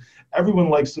 because everyone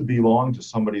likes to belong to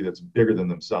somebody that's bigger than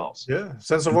themselves. Yeah,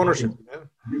 sense of ownership. Yeah.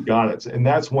 You got it. And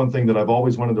that's one thing that I've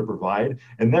always wanted to provide.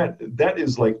 And that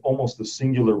is like almost the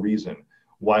singular reason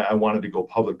why I wanted to go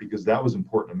public, because that was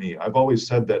important to me. I've always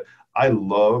said that I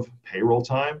love payroll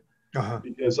time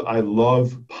because I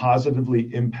love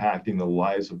positively impacting the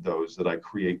lives of those that I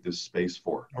create this space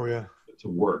for. Oh, yeah. To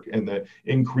work and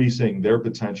increasing their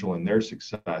potential and their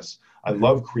success. I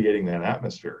love creating that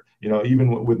atmosphere.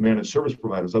 Even with managed service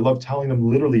providers, I love telling them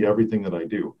literally everything that I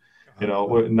do.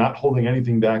 Not holding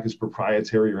anything back as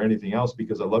proprietary or anything else,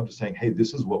 because I love to saying, hey,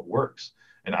 this is what works.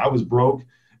 And I was broke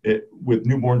with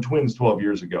newborn twins 12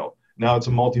 years ago. Now it's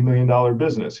a multi-million-dollar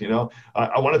business.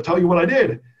 I want to tell you what I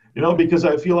did, because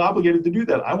I feel obligated to do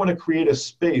that. I want to create a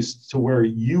space to where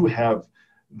you have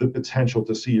the potential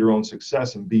to see your own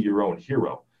success and be your own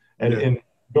hero. And in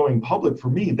going public, for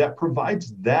me, that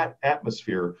provides that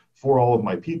atmosphere for all of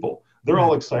my people. They're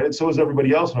all excited. So is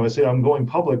everybody else. When I say I'm going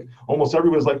public, almost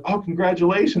everybody's like, oh,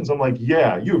 congratulations. I'm like,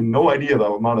 yeah, you have no idea the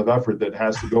amount of effort that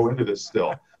has to go into this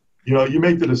still. You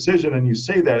make the decision and you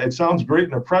say that. It sounds great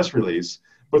in a press release,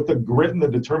 but the grit and the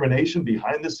determination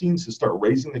behind the scenes to start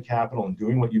raising the capital and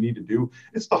doing what you need to do,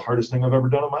 it's the hardest thing I've ever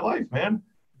done in my life, man.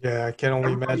 Yeah, I can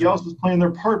only imagine. Everybody else is playing their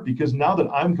part, because now that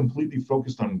I'm completely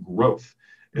focused on growth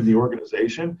in the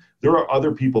organization, there are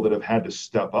other people that have had to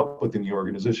step up within the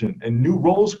organization and new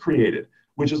roles created,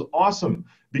 which is awesome,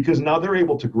 because now they're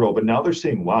able to grow. But now they're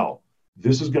saying, wow,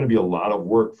 this is going to be a lot of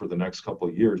work for the next couple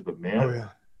of years. But man,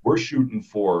 we're shooting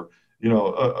for,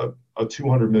 a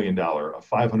 $200 million, a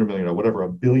 $500 million, or whatever,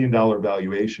 $1 billion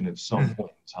valuation at some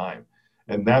point in time.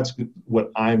 And that's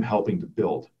what I'm helping to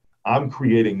build. I'm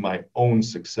creating my own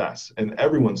success, and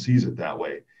everyone sees it that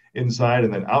way, inside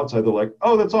and then outside. They're like,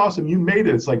 oh, that's awesome, you made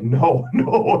it. It's like, no.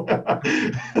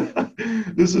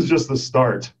 This is just the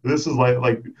start. This is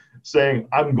like saying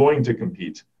I'm going to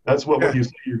compete. That's what when you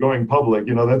say you're going public,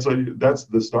 that's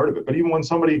the start of it. But even when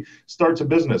somebody starts a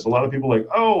business, a lot of people are like,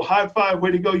 oh, high five, way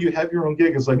to go, you have your own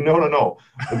gig. It's like, no.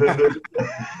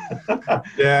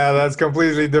 Yeah, that's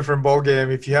completely different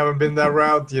ballgame. If you haven't been that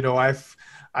route,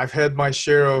 I've had my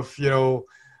share of,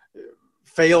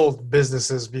 failed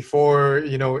businesses before,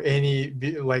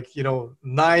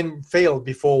 9 failed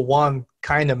before one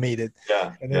kind of made it.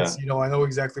 Yeah. And it's, I know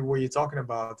exactly what you're talking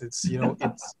about. It's,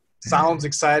 it sounds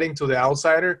exciting to the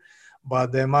outsider,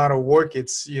 but the amount of work,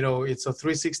 it's, it's a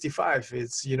 365.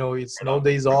 It's, it's no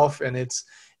days off, and it's,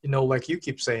 like you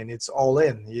keep saying, it's all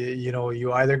in.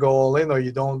 You either go all in or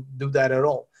you don't do that at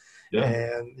all. Yeah.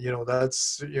 And,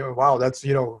 that's, wow, that's,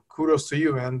 kudos to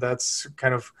you, man. That's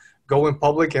kind of going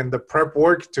public and the prep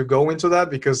work to go into that,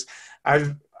 because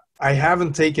I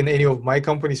haven't taken any of my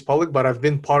companies public, but I've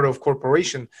been part of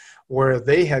corporation where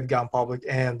they had gone public,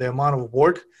 and the amount of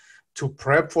work to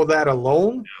prep for that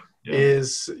alone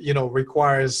is,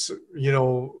 requires,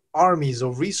 armies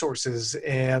of resources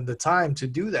and the time to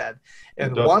do that.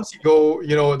 And once you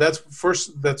go, that's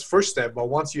first step. But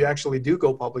once you actually do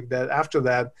go public, that after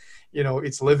that,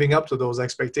 it's living up to those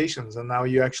expectations. And now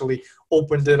you actually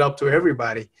opened it up to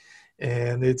everybody.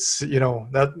 And it's,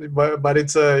 but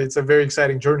it's a very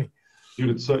exciting journey.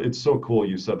 Dude, it's so cool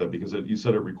you said that, because you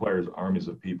said it requires armies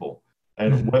of people.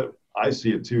 And what I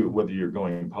see it too, whether you're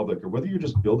going public or whether you're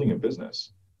just building a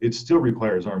business, it still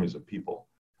requires armies of people.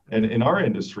 And in our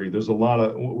industry, there's a lot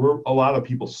of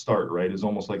people start, right? It's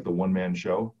almost like the one-man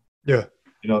show. Yeah.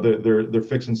 They're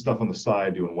fixing stuff on the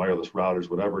side, doing wireless routers,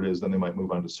 whatever it is. Then they might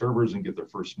move on to servers and get their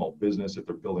first small business if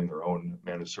they're building their own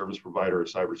managed service provider or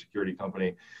cybersecurity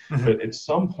company. Mhm. But at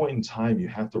some point in time, you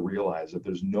have to realize that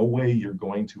there's no way you're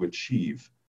going to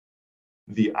achieve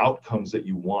the outcomes that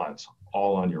you want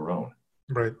all on your own.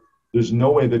 Right. There's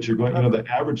no way that you're going, the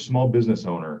average small business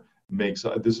owner makes,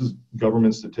 this is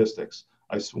government statistics.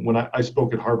 When I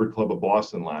spoke at Harvard Club of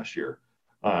Boston last year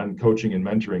on coaching and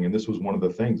mentoring, and this was one of the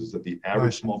things, is that the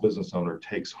average small business owner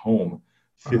takes home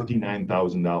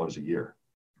 $59,000 a year.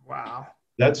 Wow.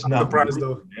 That's I'm not surprised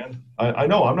really, though. man. I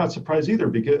know, I'm not surprised either,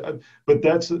 but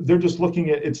they're just looking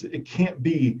at it can't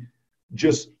be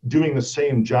just doing the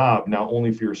same job now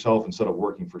only for yourself instead of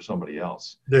working for somebody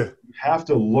else. Yeah. You have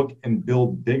to look and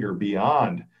build bigger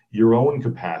beyond your own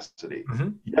capacity. Mm-hmm.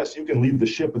 Yes, you can leave the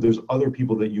ship, but there's other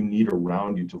people that you need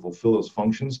around you to fulfill those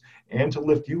functions and to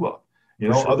lift you up.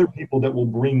 Other people that will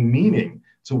bring meaning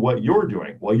to what you're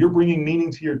doing. While you're bringing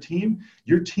meaning to your team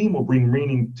will bring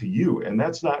meaning to you. And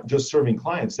that's not just serving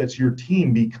clients, that's your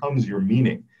team becomes your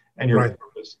meaning and your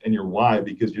purpose and your why,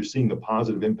 because you're seeing the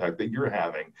positive impact that you're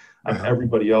having on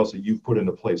everybody else that you've put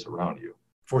into place around you.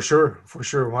 For sure.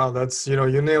 Wow, that's,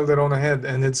 you nailed it on the head.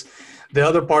 And it's the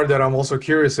other part that I'm also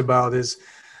curious about is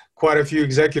quite a few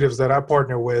executives that I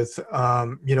partner with,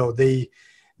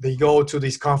 they go to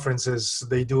these conferences,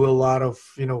 they do a lot of,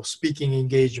 speaking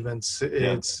engagements.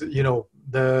 It's,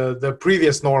 the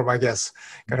previous norm, I guess,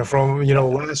 kind of from,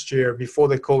 last year before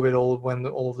the COVID, when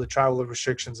all of the travel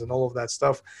restrictions and all of that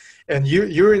stuff. And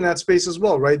you're in that space as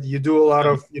well, right? You do a lot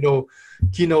of,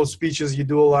 keynote speeches, you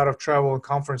do a lot of travel and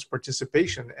conference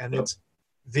participation. And it's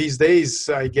these days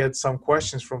I get some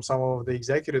questions from some of the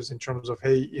executives in terms of,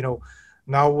 hey,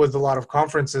 now with a lot of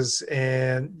conferences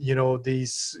and,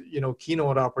 these,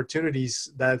 keynote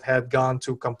opportunities that had gone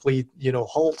to complete,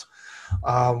 halt,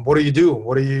 what do you do?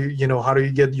 What do you, how do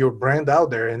you get your brand out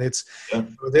there? And it's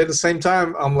but at the same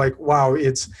time, I'm like, wow,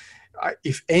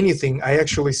 if anything, I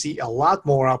actually see a lot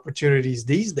more opportunities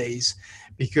these days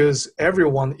because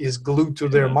everyone is glued to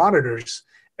their monitors.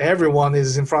 Everyone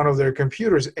is in front of their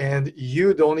computers and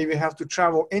you don't even have to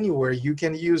travel anywhere. You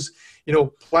can use,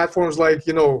 platforms like,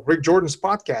 Rick Jordan's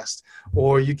podcast,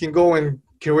 or you can go and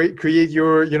create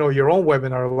your, your own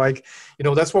webinar. Like,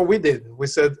 that's what we did. We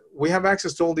said, we have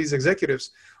access to all these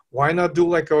executives. Why not do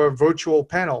like a virtual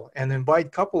panel and invite a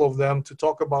couple of them to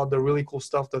talk about the really cool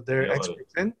stuff that they're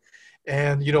experts in?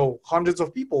 And, hundreds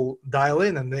of people dial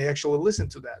in and they actually listen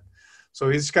to that. So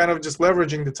it's kind of just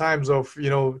leveraging the times of,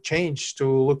 change to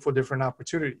look for different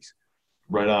opportunities.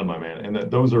 Right on, my man.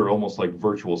 And those are almost like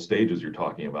virtual stages you're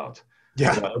talking about.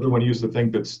 Yeah. Everyone used to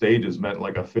think that stages meant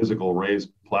like a physical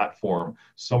raised platform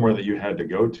somewhere that you had to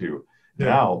go to. Yeah.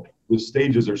 Now, the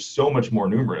stages are so much more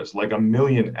numerous, like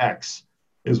 1,000,000x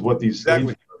is what these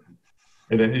stages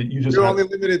are. And you're only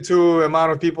limited to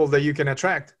amount of people that you can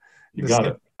attract. You got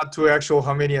it. Not to actual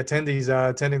how many attendees are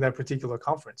attending that particular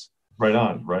conference. Right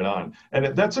on. And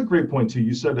that's a great point too.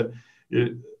 You said that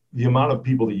the amount of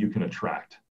people that you can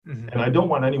attract. Mm-hmm. And I don't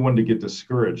want anyone to get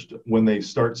discouraged when they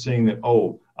start seeing that,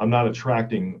 oh, I'm not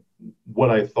attracting what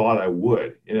I thought I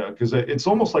would, because it's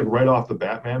almost like right off the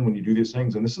bat, man, when you do these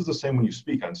things. And this is the same when you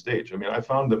speak on stage. I mean, I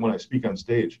found that when I speak on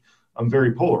stage, I'm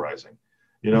very polarizing.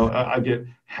 I get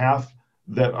half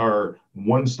that are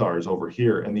 1 stars over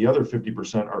here, and the other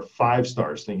 50% are 5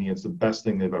 stars, thinking it's the best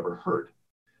thing they've ever heard.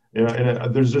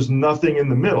 And there's just nothing in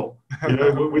the middle,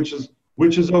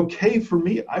 which is okay for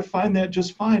me. I find that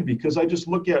just fine because I just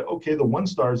look at, okay, the 1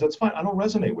 stars, that's fine. I don't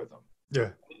resonate with them. Yeah.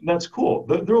 And that's cool.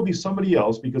 There will be somebody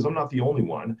else, because I'm not the only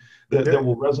one that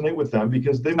will resonate with them,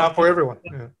 because they not for everyone.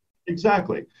 Yeah.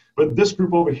 Exactly. But this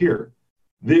group over here,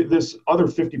 this other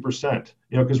 50%,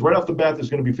 because right off the bat, there's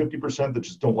going to be 50% that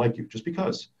just don't like you just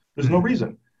because there's no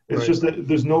reason. It's just that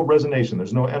there's no resonation.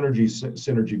 There's no energy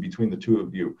synergy between the two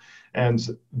of you. And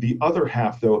the other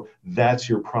half, though, that's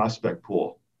your prospect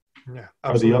pool. Yeah,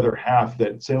 or the other half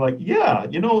that say like, yeah,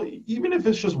 even if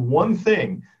it's just one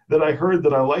thing that I heard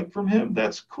that I liked from him,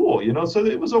 that's cool. So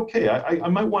it was okay. I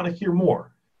might want to hear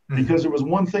more because there was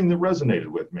one thing that resonated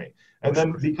with me. And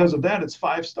then because of that, it's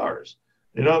 5 stars.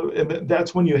 And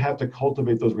that's when you have to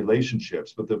cultivate those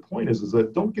relationships. But the point is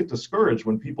that don't get discouraged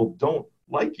when people don't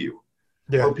like you.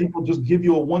 Yeah. Or people just give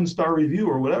you a 1-star review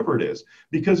or whatever it is,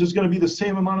 because there's going to be the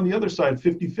same amount on the other side,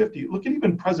 50-50. Look at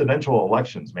even presidential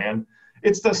elections, man.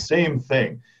 It's the same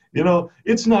thing.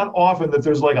 It's not often that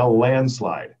there's like a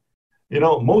landslide.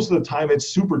 Most of the time it's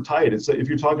super tight. It's if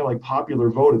you're talking like popular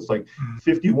vote, it's like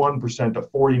 51% to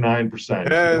 49%.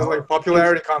 Yeah, it's like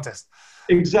popularity contest.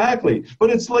 Exactly, but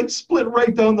it's like split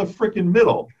right down the freaking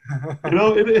middle.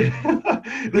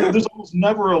 There's almost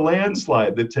never a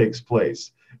landslide that takes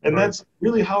place, and Right. that's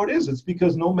really how it is. It's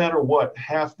because no matter what,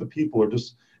 half the people are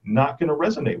just not going to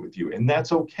resonate with you, and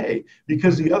that's okay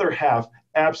because the other half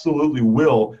absolutely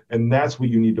will, and that's what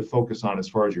you need to focus on as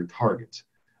far as your targets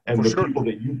and For the sure. people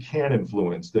that you can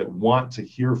influence, that want to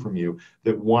hear from you,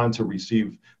 that want to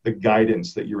receive the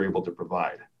guidance that you're able to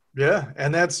provide. Yeah,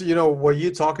 and that's, what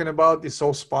you're talking about is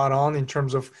so spot on in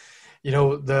terms of,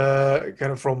 the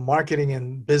kind of from marketing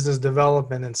and business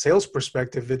development and sales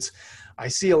perspective. I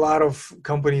see a lot of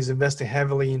companies investing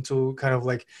heavily into kind of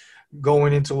like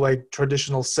going into like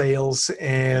traditional sales Yeah,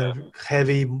 and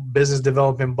heavy business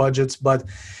development budgets. But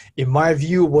in my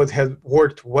view, what had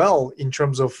worked well in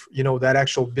terms of, that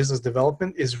actual business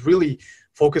development is really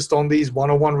focused on these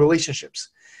one-on-one relationships.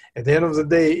 At the end of the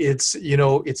day,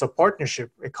 it's a partnership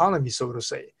economy, so to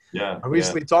say. yeah, I yeah.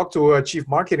 recently talked to a chief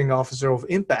marketing officer of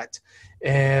Impact,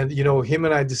 and him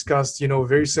and I discussed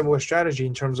very similar strategy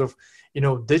in terms of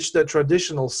ditch the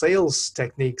traditional sales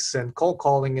techniques and cold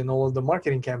calling and all of the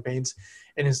marketing campaigns,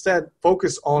 and instead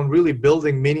focus on really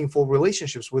building meaningful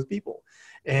relationships with people.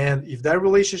 And if that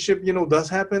relationship does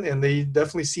happen, and they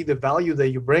definitely see the value that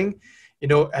you bring,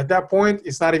 at that point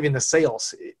it's not even the sales;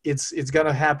 it's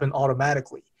gonna happen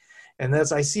automatically. And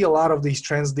I see a lot of these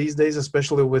trends these days,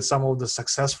 especially with some of the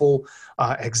successful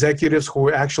executives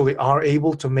who actually are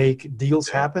able to make deals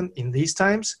Yeah. happen in these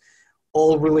times,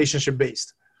 all relationship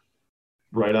based.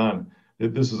 Right on.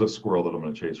 This is a squirrel that I'm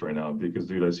going to chase right now because,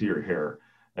 dude, I see your hair,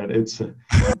 and you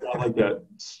got like that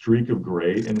streak of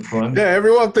gray in front. Yeah,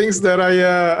 everyone thinks that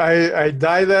I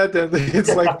dye that, and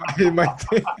it's like my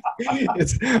thing.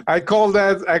 I call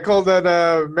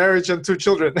that marriage and two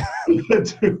children.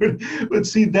 Dude, but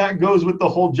see, that goes with the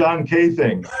whole John Kay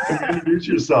thing. When you introduce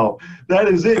yourself, that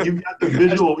is it. You've got the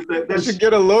visual. I That's should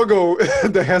get a logo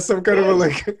that has some kind of a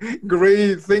yes. like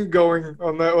gray thing going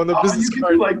on the Oh, business you could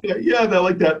do card. like that. Yeah, that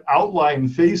like that outline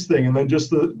face thing, and then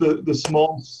just the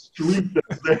small streak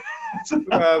that's there.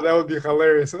 That would be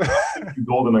hilarious.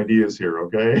 Golden ideas here,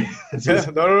 okay? It's Yeah,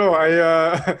 just,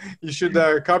 no. You should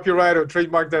copyright or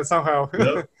trademark that somehow.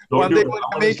 yep, don't One do day it. when I I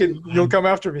want to make see it, it, you'll man. come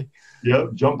after me.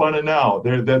 Yep, jump on it now.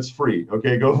 That's free.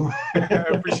 Okay, go. I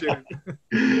appreciate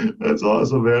it. That's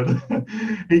awesome,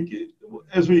 man. Hey,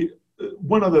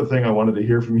 one other thing I wanted to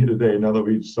hear from you today, now that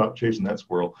we've stopped chasing that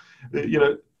squirrel,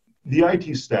 the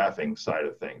IT staffing side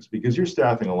of things, because you're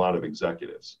staffing a lot of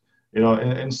executives,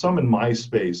 and some in my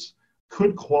space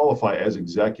could qualify as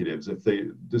executives if they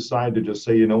decide to just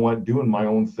say, you know what, doing my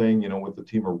own thing, with the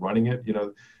team or running it,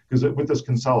 because with this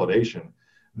consolidation,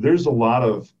 there's a lot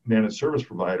of managed service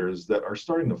providers that are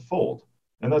starting to fold.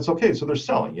 And that's okay. So they're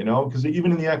selling, because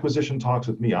even in the acquisition talks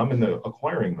with me, I'm in the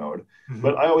acquiring mode, Mhm.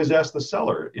 but I always ask the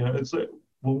seller, it's like,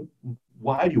 well,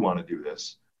 why do you want to do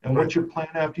this? And Right. what's your plan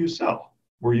after you sell?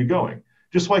 Where are you going?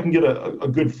 Just so I can get a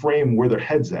good frame where their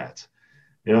head's at.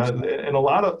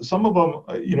 And some of them,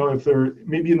 if they're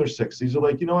maybe in their 60s, are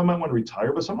like, I might want to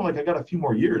retire, but some are like, I got a few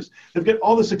more years. They've got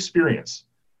all this experience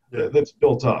Yeah. that's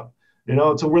built up,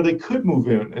 to where they could move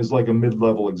in as like a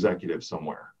mid-level executive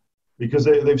somewhere because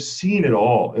they've seen it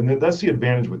all. And that's the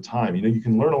advantage with time. You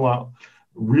can learn a lot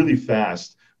really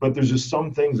fast, but there's just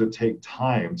some things that take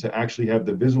time to actually have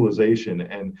the visualization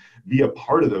and be a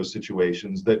part of those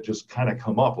situations that just kind of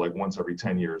come up like once every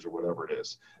 10 years or whatever it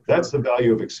is. That's the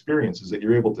value of experience, is that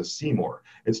you're able to see more.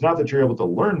 It's not that you're able to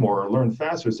learn more or learn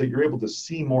faster, it's that you're able to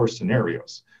see more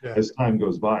scenarios Yeah. as time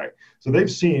goes by. So they've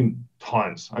seen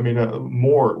tons. I mean,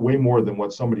 way more than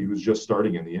what somebody who's just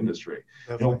starting in the industry.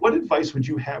 Definitely. What advice would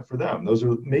you have for them? Those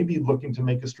are maybe looking to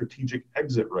make a strategic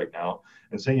exit right now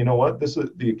and saying, you know what,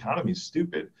 the economy's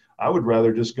stupid. I would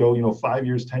rather just go, 5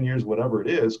 years, 10 years, whatever it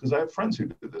is, because I have friends who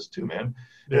did this too, man.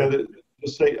 Yeah. That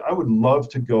just say, I would love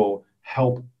to go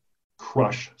help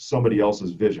crush somebody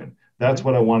else's vision. That's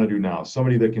what I want to do now.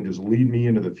 Somebody that can just lead me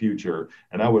into the future.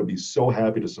 And I would be so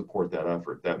happy to support that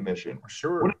effort, that mission. For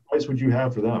sure. What advice would you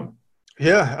have for them?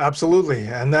 Yeah, absolutely.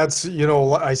 And that's,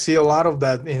 I see a lot of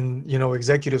that in,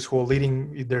 executives who are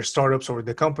leading their startups or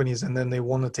the companies, and then they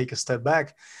want to take a step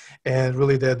back. And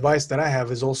really the advice that I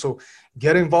have is also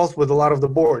get involved with a lot of the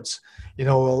boards. A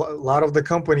lot of the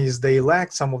companies, they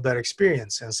lack some of that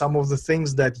experience, and some of the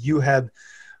things that you had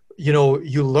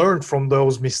you learn from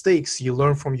those mistakes, you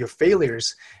learn from your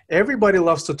failures. Everybody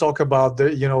loves to talk about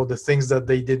the things that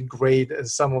they did great and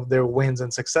some of their wins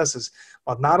and successes,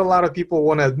 but not a lot of people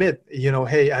want to admit,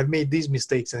 hey, I've made these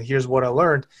mistakes and here's what I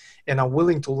learned, and I'm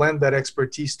willing to lend that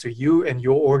expertise to you and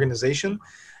your organization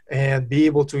and be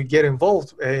able to get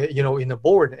involved in the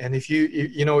board. And if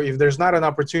there's not an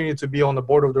opportunity to be on the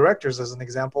board of directors, as an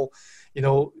example,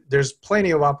 there's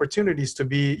plenty of opportunities to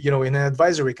be in an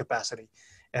advisory capacity.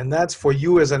 And that's, for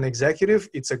you as an executive,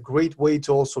 it's a great way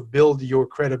to also build your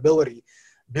credibility,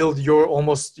 build your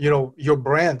almost, your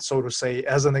brand, so to say,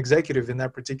 as an executive in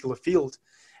that particular field.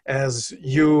 As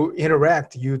you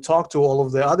interact, you talk to all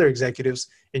of the other executives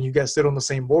and you guys sit on the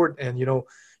same board and,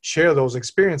 share those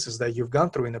experiences that you've gone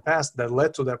through in the past that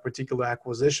led to that particular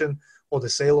acquisition or the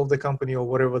sale of the company or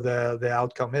whatever the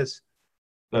outcome is.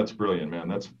 That's brilliant, man.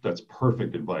 That's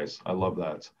perfect advice. I love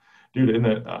that. Dude,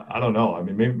 and I don't know. I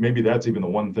mean, maybe that's even the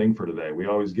one thing for today. We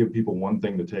always give people one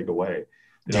thing to take away,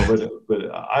 but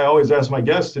I always ask my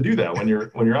guests to do that when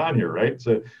you're on here, right?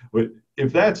 So, but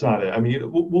if that's not it, I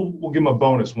mean, we'll give them a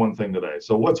bonus one thing today.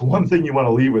 So what's one thing you want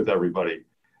to leave with everybody?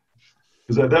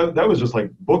 Because that was just like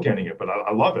bookending it, but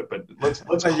I love it. But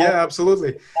let's yeah,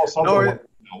 absolutely.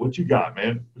 What you got,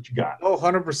 man? What you got? Oh,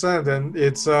 100%. And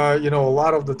it's a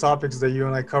lot of the topics that you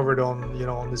and I covered on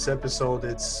on this episode,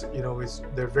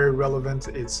 they're very relevant.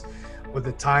 It's with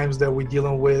the times that we're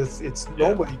dealing with.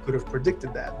 Nobody could have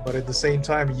predicted that, but at the same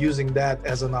time, using that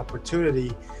as an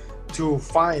opportunity to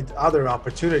find other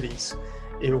opportunities.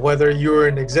 Whether you're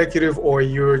an executive or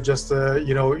you're just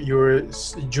you're a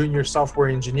junior software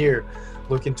engineer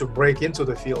looking to break into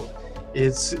the field,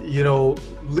 it's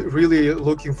really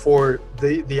looking for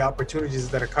the opportunities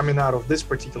that are coming out of this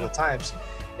particular times,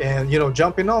 and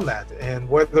jumping on that. And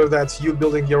whether that's you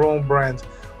building your own brand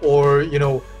or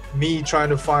me trying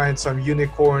to find some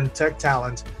unicorn tech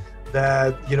talent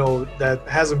that that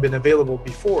hasn't been available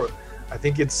before. I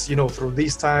think it's through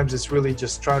these times, it's really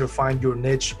just trying to find your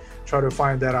niche, try to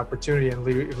find that opportunity and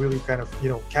really kind of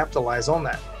capitalize on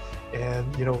that. And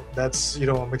that's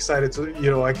I'm excited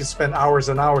to I could spend hours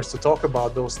and hours to talk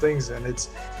about those things. And it's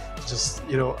just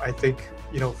I think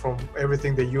from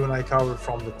everything that you and I covered,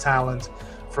 from the talent,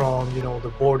 from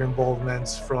the board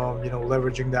involvements, from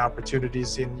leveraging the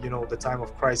opportunities in the time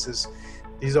of crisis,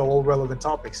 these are all relevant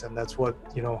topics. And that's what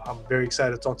I'm very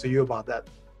excited to talk to you about that.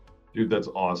 Dude, that's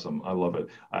awesome. I love it.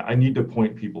 I need to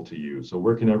point people to you. So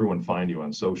where can everyone find you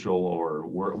on social or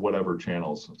whatever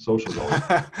channels? Social.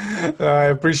 I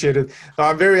appreciate it.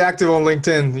 I'm very active on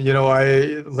LinkedIn.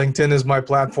 LinkedIn is my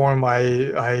platform.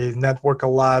 I network a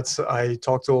lot. I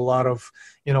talk to a lot of,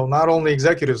 not only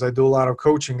executives, I do a lot of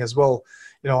coaching as well.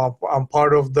 I'm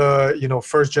part of the,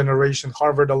 first generation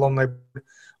Harvard alumni.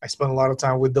 I spend a lot of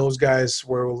time with those guys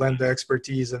where we'll lend the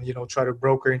expertise and, try to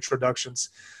broker introductions.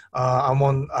 I'm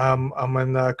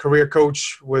a career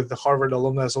coach with the Harvard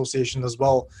Alumni Association as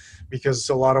well, because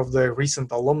a lot of the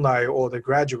recent alumni or the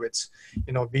graduates,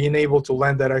 being able to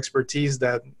lend that expertise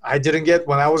that I didn't get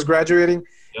when I was graduating,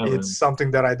 it's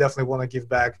something that I definitely want to give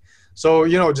back. So,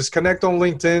 just connect on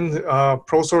LinkedIn.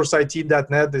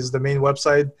 ProSourceIT.net is the main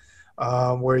website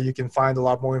where you can find a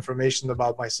lot more information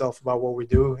about myself, about what we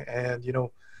do, and,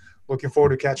 looking forward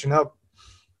to catching up.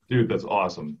 Dude, that's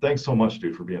awesome. Thanks so much,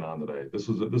 dude, for being on today. This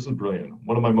is brilliant.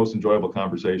 One of my most enjoyable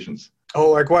conversations.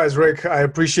 Oh, likewise, Rick. I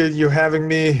appreciate you having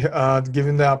me,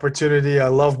 giving the opportunity. I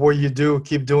love what you do.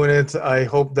 Keep doing it. I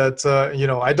hope that,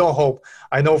 I don't hope.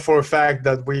 I know for a fact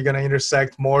that we're going to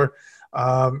intersect more.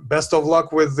 Best of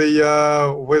luck with the,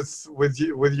 with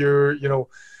your,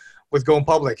 with going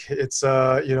public. It's,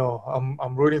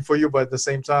 I'm rooting for you, but at the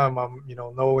same time, I'm,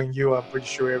 knowing you, I'm pretty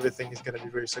sure everything is going to be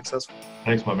very successful.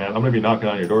 Thanks, my man. I'm going to be knocking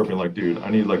on your door being like, dude, I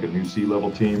need like a new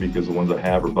C-level team because the ones I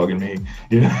have are bugging me.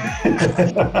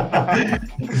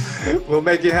 We'll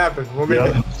make it happen. We'll make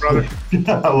it happen, brother.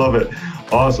 I love it.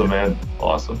 Awesome, man.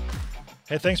 Awesome.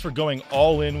 Hey, thanks for going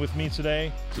all in with me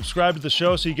today. Subscribe to the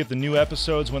show so you get the new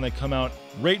episodes when they come out.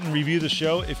 Rate and review the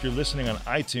show if you're listening on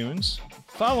iTunes.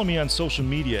 Follow me on social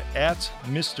media at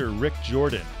Mr. Rick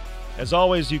Jordan. As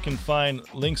always, you can find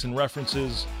links and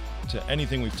references to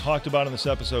anything we've talked about in this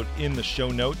episode in the show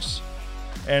notes.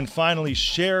 And finally,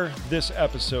 share this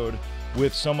episode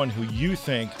with someone who you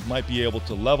think might be able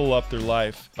to level up their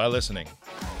life by listening.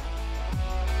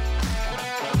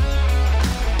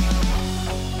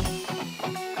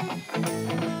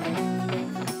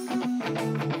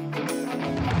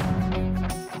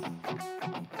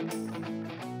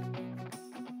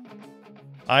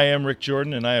 I am Rick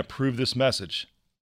Jordan, and I approve this message.